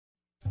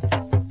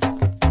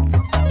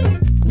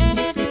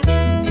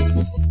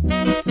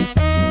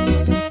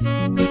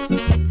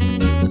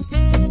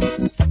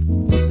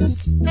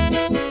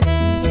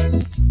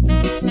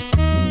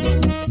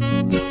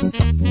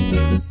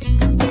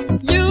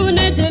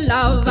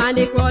love, and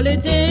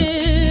equality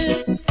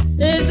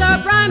is our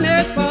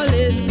primary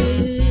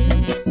policy.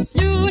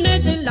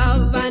 Unity,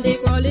 love, and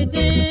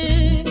equality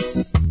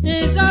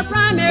is our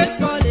primary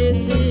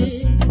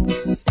policy.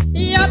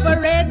 He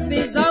operates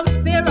without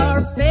fear or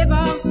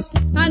favor,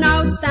 an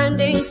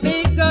outstanding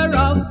figure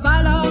of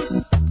valor.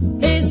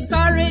 His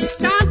courage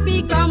can't be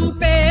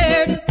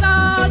compared.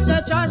 Such a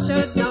trust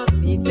should not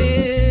be feared.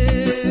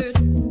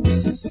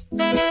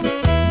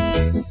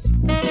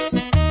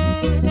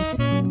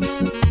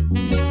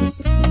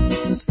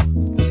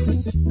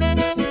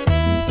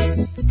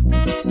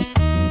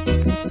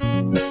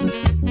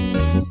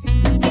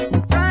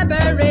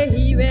 Bribery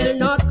he will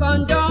not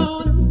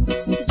condone.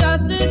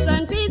 Justice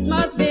and peace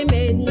must be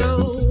made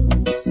known.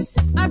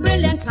 A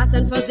brilliant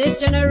pattern for this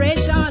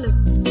generation,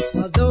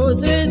 for those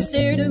who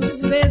steered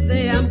with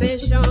the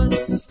ambition.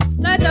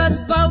 Let us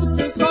vote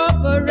to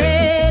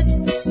cooperate,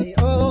 the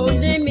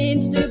only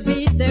means to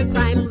beat the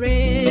crime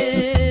rate.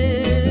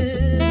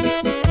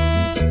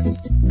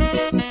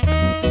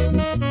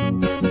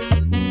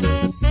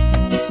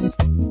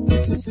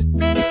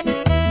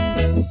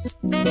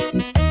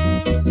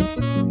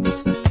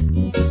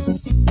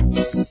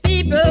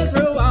 People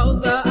throughout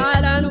the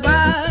island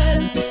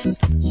wide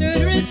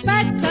should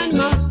respect and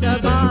must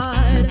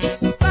abide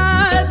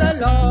by the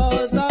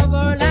laws of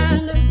our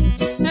land,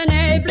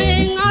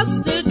 enabling us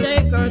to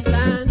take our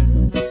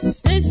stand.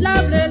 This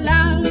lovely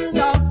land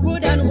of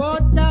wood and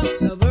water,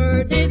 the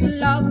word is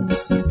love,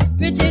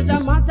 which is a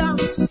motto.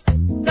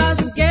 Thus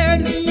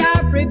scared we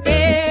are prepared.